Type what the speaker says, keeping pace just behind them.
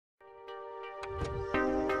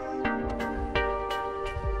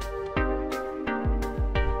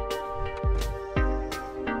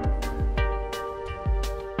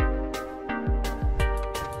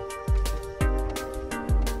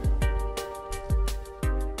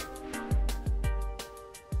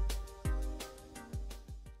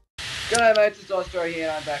Good night, mates. It's AustroXD here,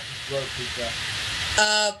 and I'm back with Slow Pizza.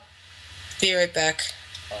 Be right back.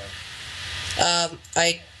 Oh.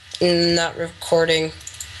 I'm not recording.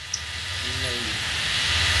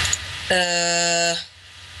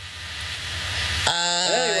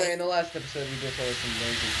 Anyway, in the last episode, we did some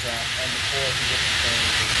amazing crap, and before we get to saying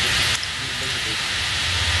again, if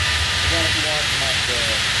you want to watch the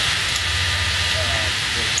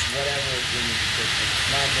whatever is in the description,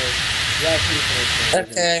 it's my verse. You have two for this in the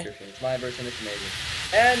description. It's my verse, and it's amazing.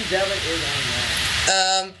 And Devin is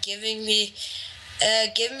online.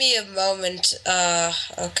 Give me a moment.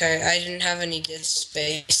 Okay, I didn't have any disk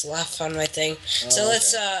space left on my thing. So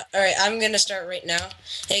let's, alright, I'm gonna start right now.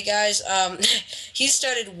 Hey guys, he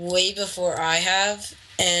started way before I have,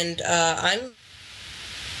 and, I'm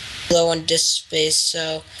low on disk space,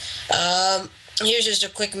 so, here's just a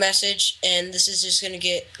quick message, and this is just gonna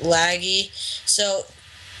get laggy. So,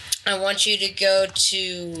 I want you to go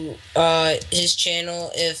to, his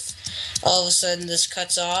channel if all of a sudden this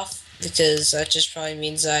cuts off, because that just probably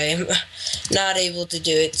means I am not able to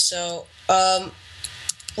do it. So, well,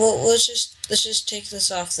 let's just take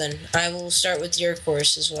this off then. I will start with your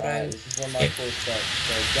course. Is what I'm. This is where my course starts.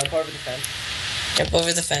 So jump over the fence. Jump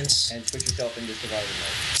over the fence. And put yourself into survival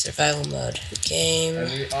mode. Survival mode. Game. And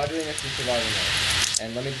we are doing this in survival mode.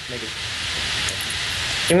 And let me just make it.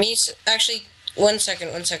 Give me actually 1 second.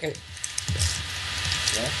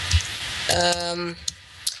 Yeah.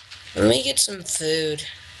 Let me get some food.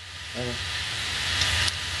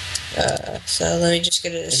 So let me just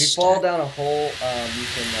get it. If you fall down a hole, you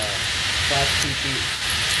can slash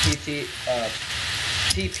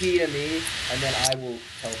TP to me, and then I will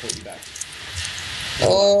teleport you back.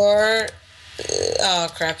 Or oh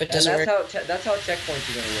crap, it doesn't work. That's how checkpoints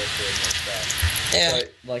are gonna work for it like that. Yeah. So,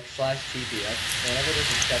 like slash TP. Whenever there's a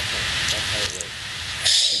checkpoint, that's how it works.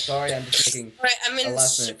 I'm sorry, I'm just making a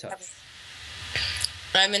last minute touch.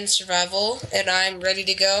 I'm in survival, and I'm ready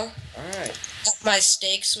to go. Alright. Got my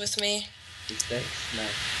steaks with me. Your steaks?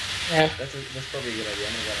 Nice. Yeah. That's probably a good idea.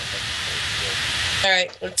 I'm gonna go on second steaks.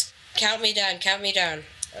 Alright, let's count me down.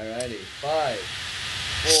 Alrighty. 5,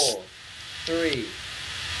 4, 3.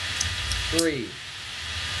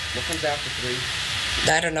 What comes after 3?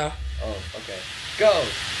 I don't know. Oh, okay. Go!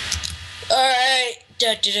 Alright.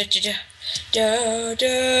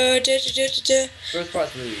 First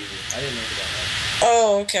part's really easy. I didn't make it that hard.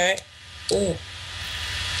 Oh, okay. Ooh.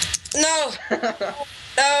 No!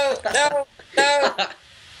 No!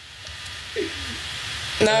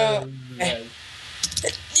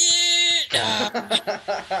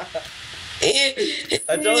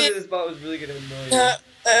 I told you this part was really gonna annoy you. The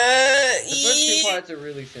first 2 parts are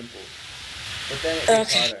really simple, but then it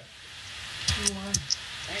gets harder.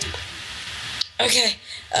 Okay.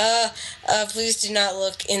 Please do not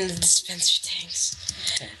look in the dispenser tanks.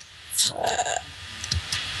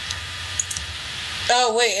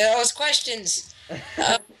 Oh wait, it was questions.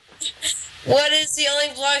 What is the only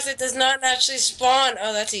block that does not naturally spawn?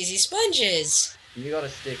 Oh, that's easy. Sponges. You got a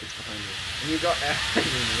stick. It's behind you. And you got.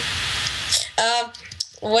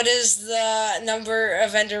 What is the number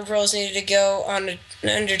of ender pearls needed to go on an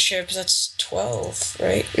ender chip? That's 12,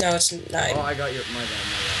 right? No, it's 9. Oh, I got your. My bad.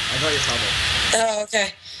 I got your cobble. Oh,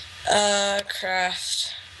 okay.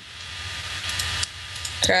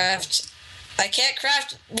 Craft. I can't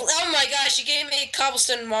craft. Oh my gosh! You gave me a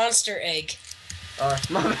cobblestone monster egg.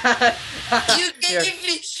 My bad. You gave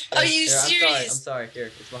me. Are you serious? I'm sorry. Here,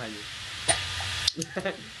 it's behind you.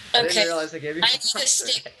 I Okay. didn't realize I gave you. I need a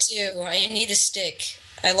stick too. I need a stick.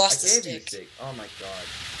 I lost a stick. I gave you a stick. Oh my god.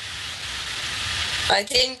 I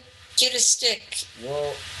didn't get a stick.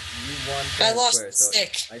 Well, you won. I lost square, the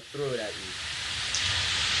stick. So I threw it at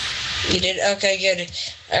you. You did? Okay, good.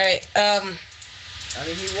 Alright, I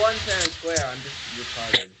mean, he won fair and square. I'm just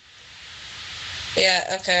retarded.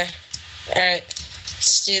 Yeah, okay. Alright.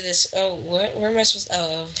 Let's do this. Oh, what? Where am I supposed to...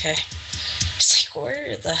 Oh, okay. It's like,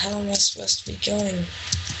 where the hell am I supposed to be going?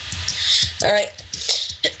 Alright.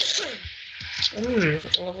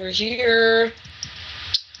 Over here.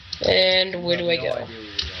 And where do I go? Idea where you're going.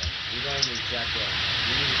 You're going the exact way.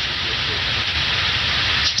 You need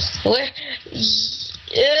to Where?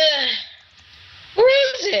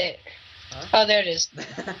 Where is it? Huh? Oh, there it is.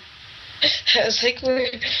 I was like,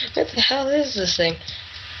 what the hell is this thing?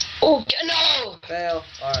 Oh, no! Fail.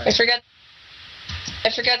 Alright. I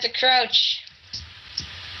forgot to crouch.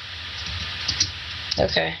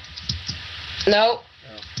 Okay. No.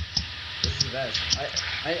 Oh. This is the best.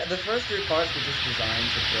 The first 3 parts were just designed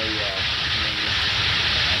to throw you off.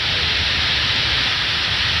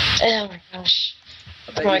 Oh my gosh.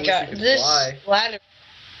 Oh my god. This ladder.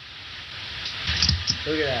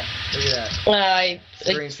 Look at that. Look at that.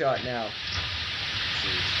 Screenshot now.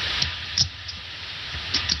 Jeez.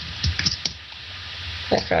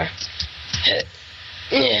 Okay.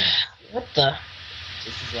 Yeah. What the?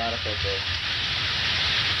 This is ladder photo.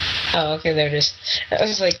 Oh, okay, there it is. I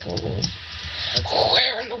was like,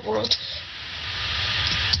 where in the world?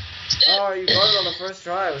 Oh, you got it on the first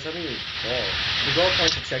try. I was hoping you'd go. The goal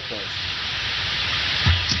points are checkpoints.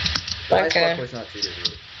 The ice block was not too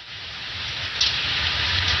difficult.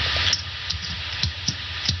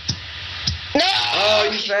 No! Oh,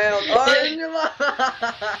 you failed. Oh, you lost.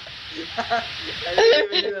 I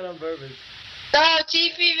didn't even do that on purpose. No,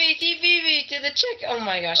 TPV to the check. Oh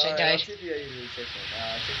my gosh, I died. I'll TP you to the checkpoint.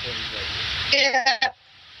 Checkpoint is right here. Yeah.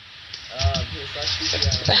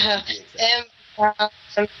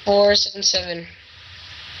 M477.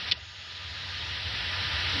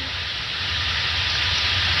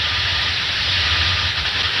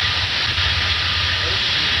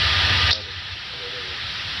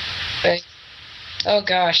 Okay. Oh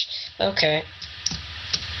gosh. Okay.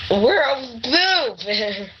 Where are move?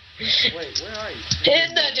 Wait, where are you?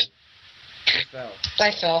 In the. I fell.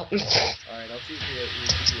 I fell. Alright, I'll TP you.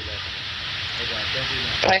 TP you back. Oh god, don't do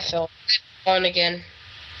that. I fell. On again.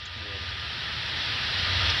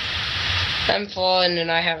 Yeah. I'm falling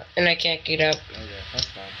and I can't get up. Okay, that's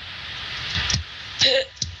fine.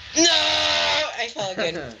 No, I fell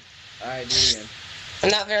again. Alright, do it again. I'm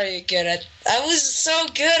not very good at. I was so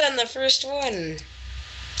good on the first one.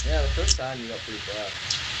 Yeah, the first time you got pretty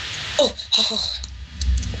fast. Oh.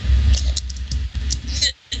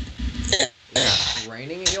 It's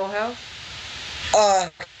raining in your house?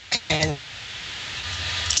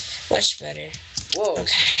 Much better. Whoa.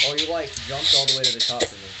 Okay. Oh, you like jumped all the way to the top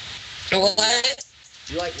for me. What?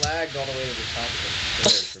 You like lagged all the way to the top of the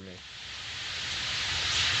stairs for me.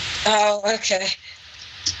 Oh, okay.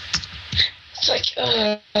 It's like,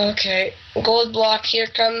 okay. Gold block, here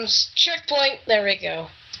comes checkpoint. There we go.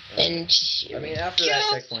 And I mean, after that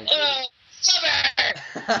checkpoint.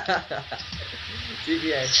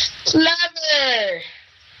 GBA. Slammer!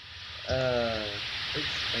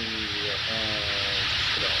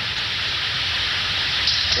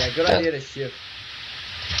 Yeah, good idea to shift.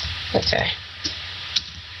 Okay.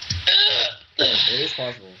 It is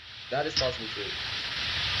possible. That is possible too.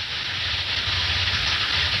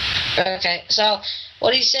 Okay, so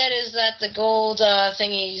what he said is that the gold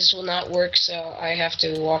thingies will not work, so I have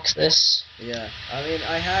to walk this. Yeah, I mean,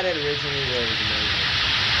 I had it originally where it was amazing.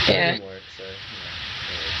 It didn't work, so,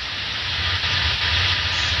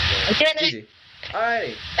 I did it! Easy.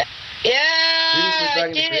 Alrighty. Yeah! We can switch back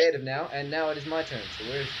into creative now, and now it is my turn, so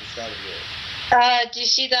where's the start of yours? Do you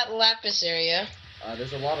see that lapis area?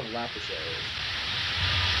 There's a lot of lapis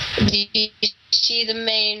areas. Do you see the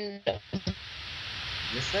main...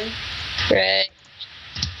 This thing? Right.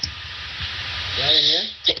 Right in here?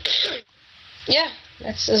 Yeah,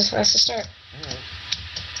 that's the start. Alright.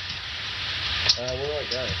 Where do I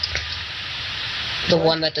go? The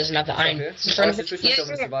one that doesn't have the iron in front of it. Switch myself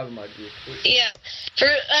into survival mode. Yeah.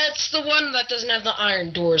 That's the one that doesn't have the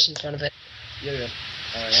iron doors in front of it. Yeah.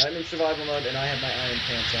 Alright, I'm in survival mode and I have my iron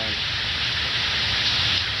pants on.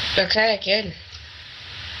 Okay, good.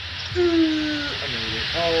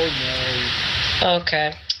 Oh no. Okay.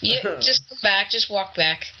 You just come back, just walk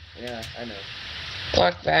back. Yeah, I know.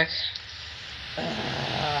 Walk back.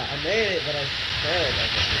 I made it, but I failed.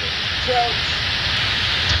 Crouch!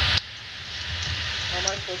 How am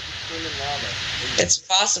I supposed to swim in lava? It's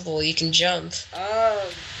possible, you can jump. Oh,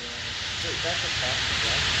 wait, that's impossible,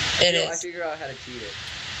 right? It is. I figure out how to cheat it.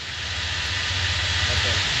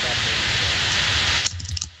 Okay, stop.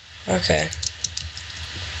 Okay.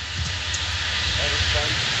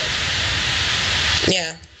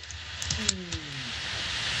 Yeah.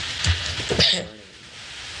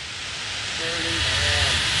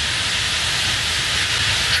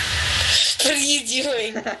 What are you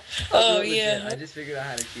doing? Oh, yeah. I just figured out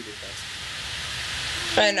how to cheat it,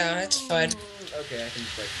 though. I know, it's fine. Okay, I can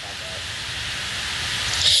just, like, pop out.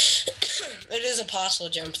 It is a possible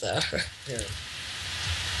jump, though. Here.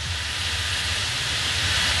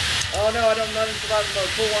 Oh, no, I'm not in survival mode.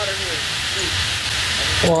 Cool water here. Please.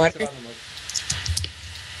 Water?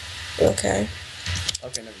 Okay.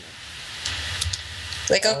 Okay, never mind.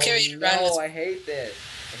 Like, I'll carry it around with... I hate this.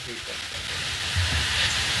 I hate this.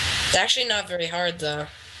 It's actually not very hard, though.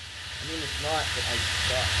 I mean, it's not, but I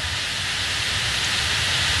suck.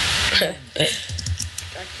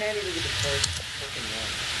 I can't even get the first fucking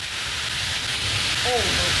one. Oh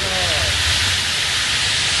my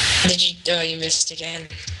god. Did you? Oh, you missed again.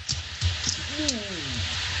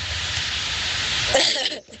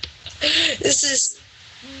 This is.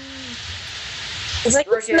 It's like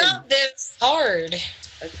it's not this hard.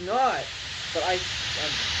 It's not. But I'm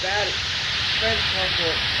bad at French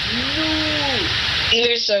parkour. No!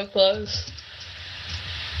 You're so close.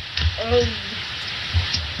 Oh.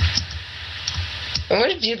 I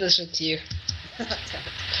want to do this with you.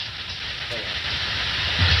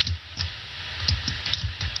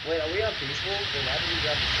 Wait, are we on peaceful? Then why did we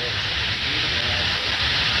grab the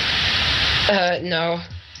sword? No.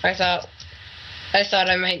 I thought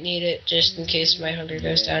I might need it just in case my hunger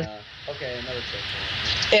goes down. Okay, another trick.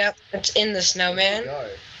 Yep, it's in the snowman. Where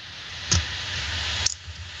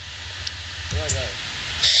do I go?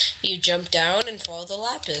 You jump down and follow the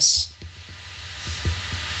lapis.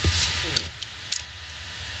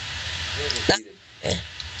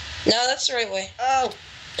 No, that's the right way. Oh,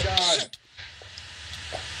 God.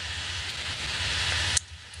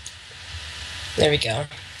 There we go.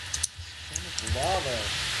 Lava.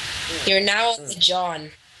 You're now on the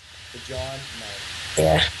John. The John? No.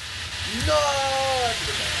 Yeah. No!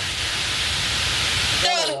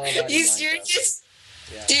 No! Are you serious?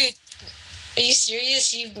 Yeah. Dude, are you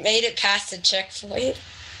serious? You made it past the checkpoint?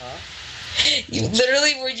 Huh? You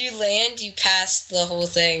literally, where you land, you passed the whole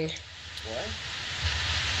thing. What?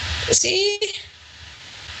 See?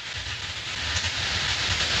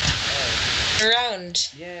 Oh. Around.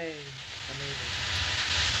 Yay.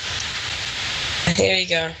 Amazing. Here you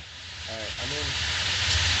go. Alright, I'm in.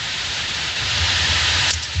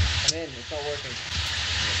 It's not working.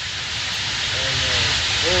 Oh no.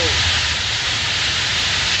 Whoa.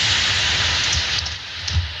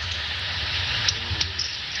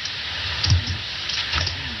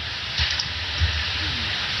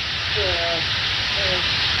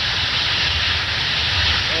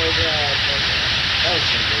 Oh god. That was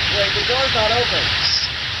simple. Wait, the door's not open.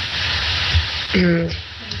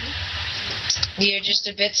 You're just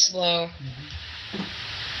a bit slow.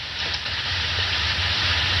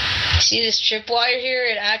 See this tripwire here?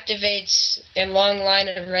 It activates a long line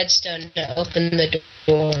of redstone to open the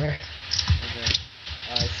door. Okay.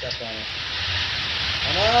 I stepped on it.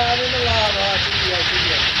 I'm in the lava.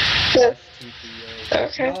 TPO.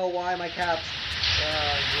 Okay. Oh, why my caps?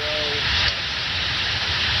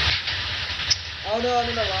 Oh no, I'm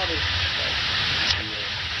in the lobby.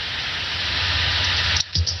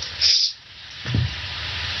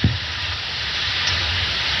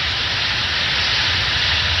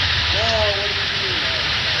 No, what are you doing?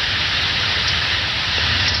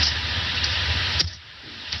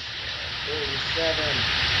 37.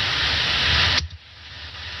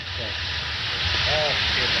 Okay. Oh,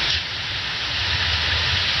 goodness.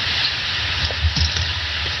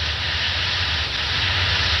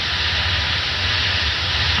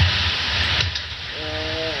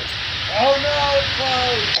 Oh no, it's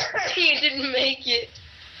close! You didn't make it.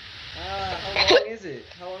 How long is it?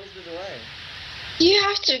 How long is the delay? You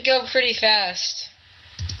have to go pretty fast.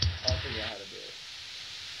 I'll figure out how to do it.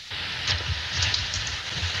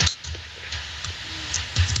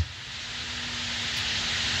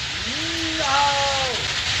 No!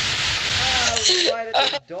 Oh, right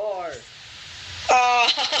at the door. Oh,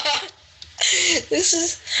 this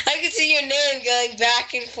is. I can see your name going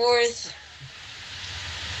back and forth.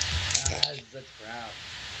 That's crap.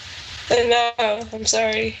 I know. I'm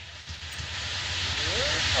sorry.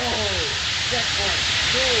 Oh, checkpoint.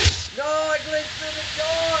 No, I glitched through the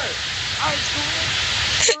door. I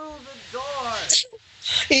glitched through the door.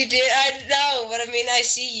 You did? I know, but I mean, I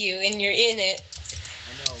see you and you're in it.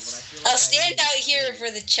 I know, but I feel like I'll stand out here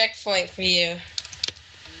for the checkpoint for you.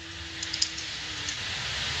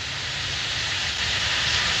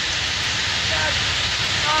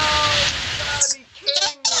 Oh, you gotta be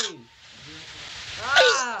kidding me.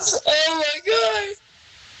 Ah! Oh my god!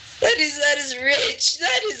 That is rich.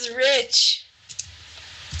 That is rich.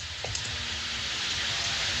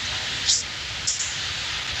 Yes!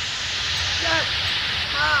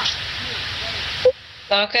 Ah!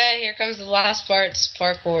 Okay, here comes the last part. It's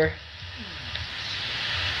parkour.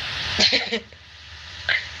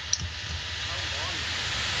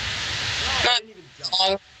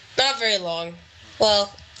 Not very long.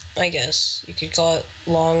 Well, I guess you could call it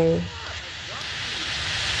long.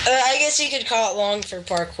 I guess you could call it long for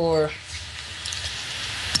parkour.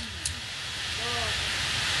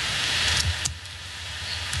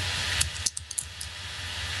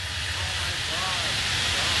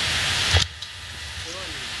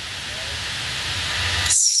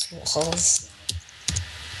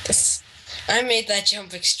 I made that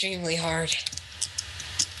jump extremely hard.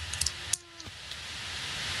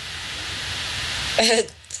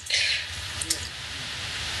 Wait,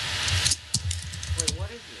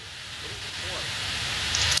 what is it? What is it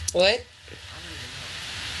for? What? I don't even know.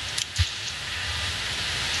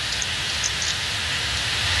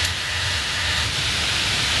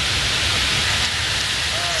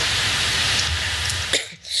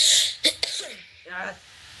 Yes.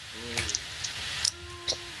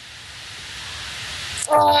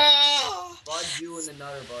 Oh! Fudge you in the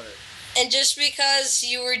nutter butter. And just because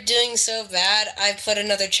you were doing so bad, I put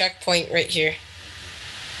another checkpoint right here.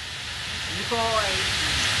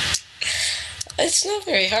 It's not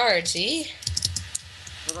very hard, see?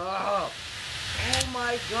 Shut up. Oh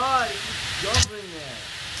my god, he keeps jumping there.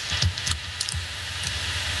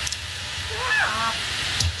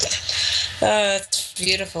 Oh, it's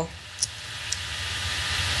beautiful.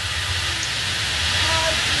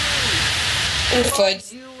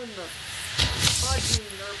 Fudge you in the fudging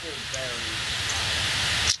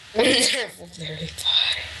Nurpleberry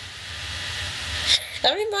pie.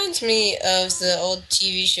 That reminds me of the old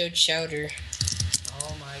TV show Chowder.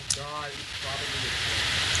 Oh my god, he's probably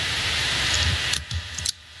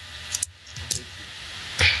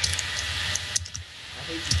I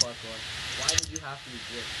hate you, parkour. Why did you have to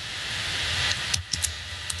exist?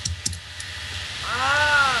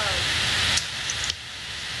 Ah!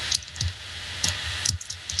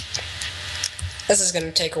 This is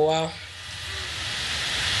gonna take a while.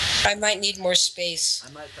 I might need more space. I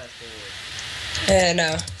might fast forward.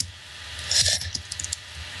 No.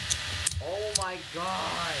 Oh my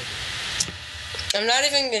god! I'm not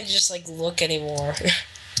even gonna just like look anymore.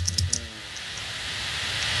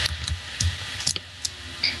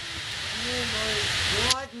 Oh my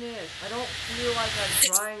godness! I don't feel like I'm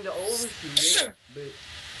trying to overshoot it, but...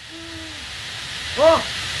 Oh!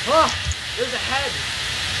 Oh! There's a head!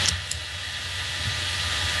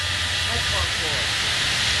 Head parkour.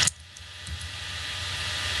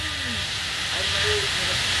 I made for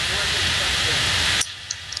the fourth section.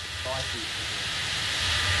 Oh, I see.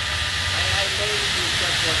 I made it to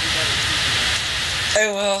accept what you gotta see. I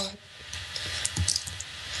will.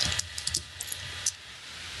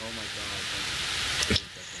 Oh my god.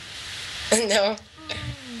 No.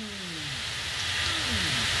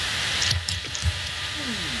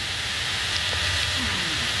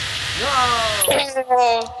 No!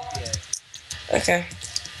 Yeah. Okay.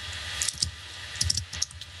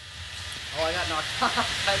 Oh, I got knocked off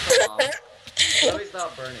by the lava. Let me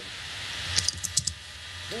stop burning.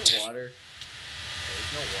 Is there water? There's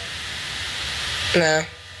no water. No.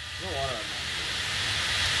 There's no water on mine.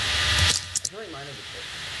 I feel like mine is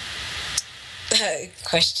a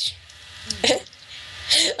Question.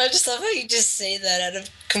 I just love how you just say that out of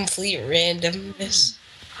complete randomness.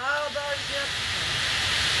 Oh, there's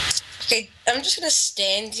Okay, I'm just gonna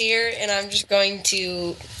stand here and I'm just going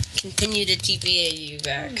to continue to TPA you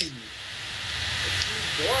back. It's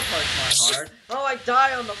these door parts my heart. Oh, I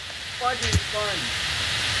die on the fucking fun.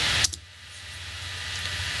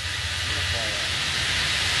 I'm gonna fall off.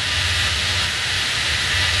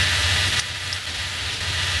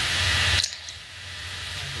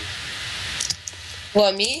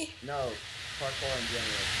 What, me? No, parkour in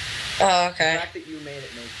general. Oh, okay. The fact that you made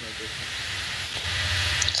it makes no difference.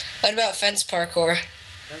 What about fence parkour?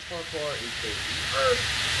 Fence parkour is the worst.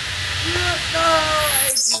 No, I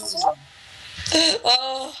hate you.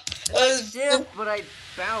 Oh, that was Shit, but I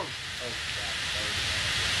bounced. Oh crap!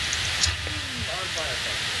 On fire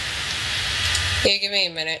parkour. Here, give me a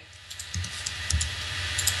minute.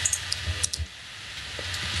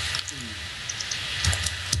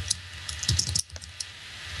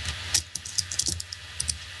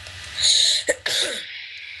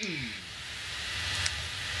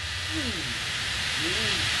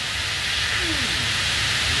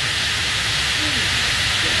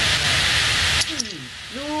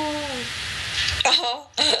 No!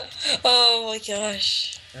 Oh my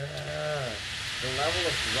gosh. The level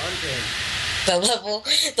of grunting.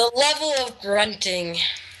 The level of grunting.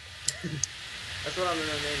 That's what I'm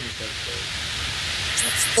gonna name this episode.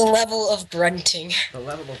 The level of grunting. The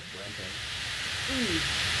level of grunting.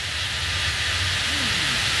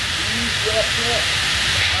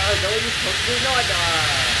 Is that what you're supposed to do? No, I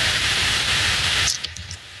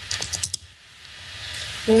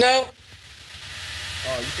died. No.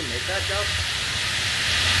 Oh, you can make that jump?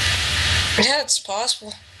 Yeah, it's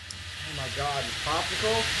possible. Oh my god, it's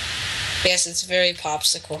popsicle? Yes, it's very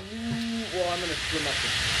popsicle. Ooh, well, I'm gonna swim up the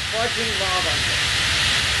fudging lava.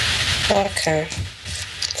 Okay.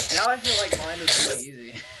 Now I feel like mine was really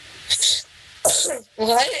easy.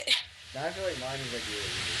 What? Now I feel like mine was like really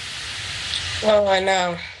easy. Oh, I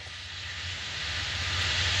know.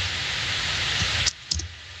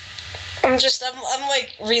 I'm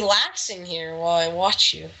like relaxing here while I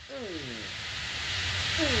watch you.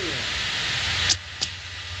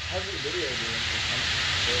 How's this video doing?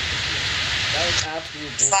 That was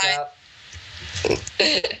absolute bullcrap. Why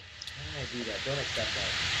did I do that? Don't accept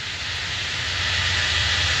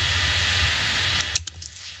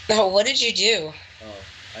that. No, what did you do?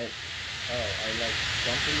 I like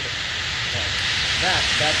jumped into that's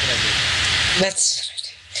what I did. That's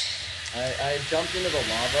I jumped into the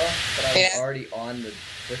lava, but I was already on the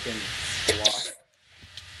frickin' block.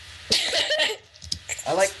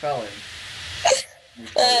 I like felling.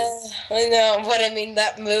 I know, but I mean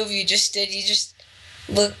that move you just did, you just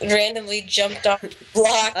randomly jumped off the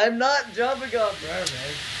block. I'm not jumping off there,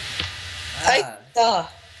 man. I saw.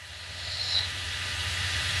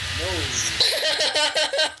 No.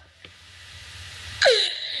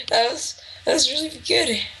 That was really good.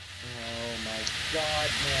 Oh my god,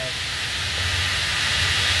 man.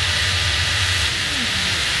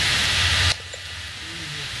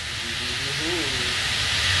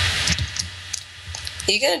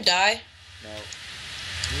 Are you gonna die? No.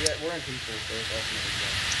 We're in peaceful, so it's ultimately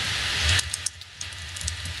done.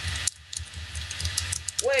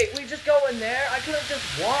 Wait, we just go in there? I could have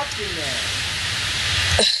just walked in there.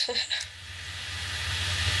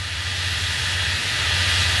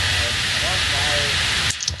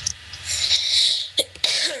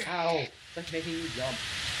 Ow! It's like making you jump.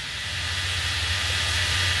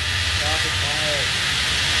 Stop the fire.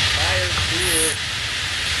 Fire's here.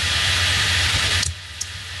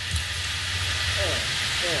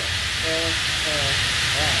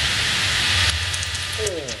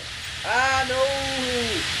 Ah, no!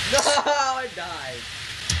 No, I died.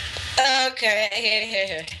 Okay,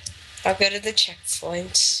 here. I'll go to the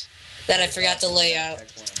checkpoints that I forgot to lay out.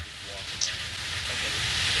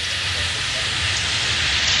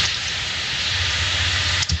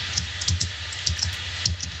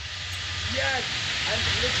 Yes! I'm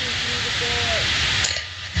looking through the door!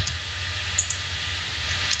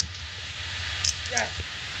 Yes!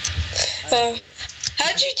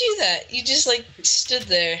 How'd you do that? You just like stood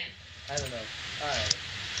there. I don't know.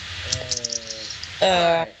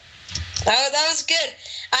 Alright. That was good.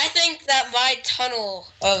 I think that my tunnel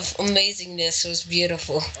of amazingness was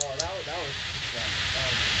beautiful. Oh, that was fun. Oh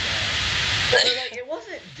my god. But like, it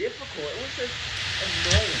wasn't difficult. It was just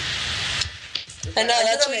annoying. I know,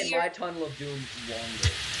 that's what made my tunnel of doom longer.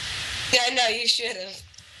 Yeah, I know, you should have.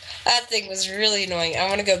 That thing was really annoying. I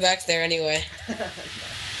want to go back there anyway. If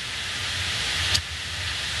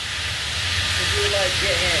you like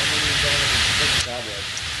get in and then you go into the freaking cobweb.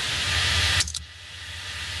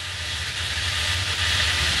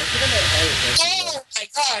 I should have made harder. Oh my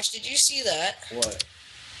gosh, did you see that? What?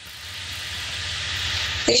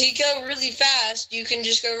 If you go really fast, you can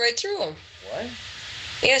just go right through them. What?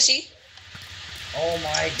 Yeah, see? Oh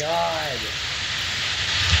my god.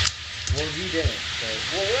 Well, you didn't. So,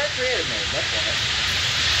 well, we're at creative mode, that's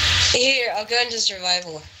why. Here, I'll go into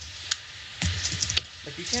survival.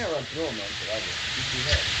 Like, you can't run through them on survival. You do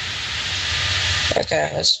hit.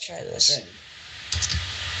 Okay, let's try this. Then,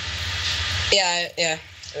 Yeah.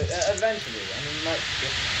 eventually. I mean, you might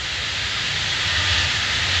skip.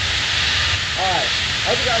 Alright.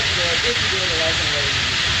 I hope you guys enjoyed. If you did, like and rate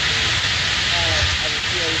and I will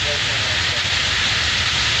see you guys next time.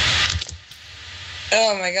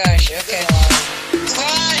 Oh my gosh, okay.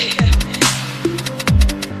 Bye!